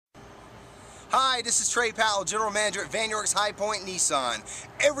Hi, this is Trey Powell, General Manager at Van York's High Point Nissan.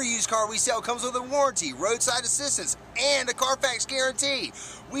 Every used car we sell comes with a warranty, roadside assistance, and a Carfax guarantee.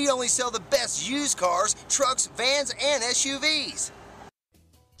 We only sell the best used cars, trucks, vans, and SUVs.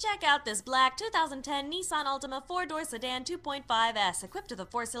 Check out this black 2010 Nissan Altima 4-door sedan 2.5S equipped with a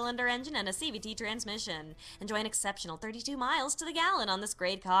 4-cylinder engine and a CVT transmission. Enjoy an exceptional 32 miles to the gallon on this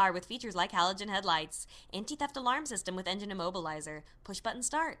great car with features like halogen headlights, anti-theft alarm system with engine immobilizer, push-button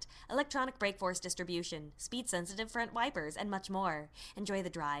start, electronic brake force distribution, speed-sensitive front wipers, and much more. Enjoy the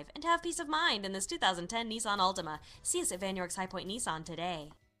drive and have peace of mind in this 2010 Nissan Altima. See us at Van York's High Point Nissan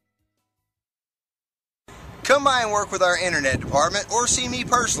today. Come by and work with our internet department or see me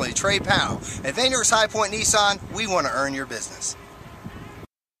personally, Trey Powell. At Van York's High Point Nissan, we want to earn your business.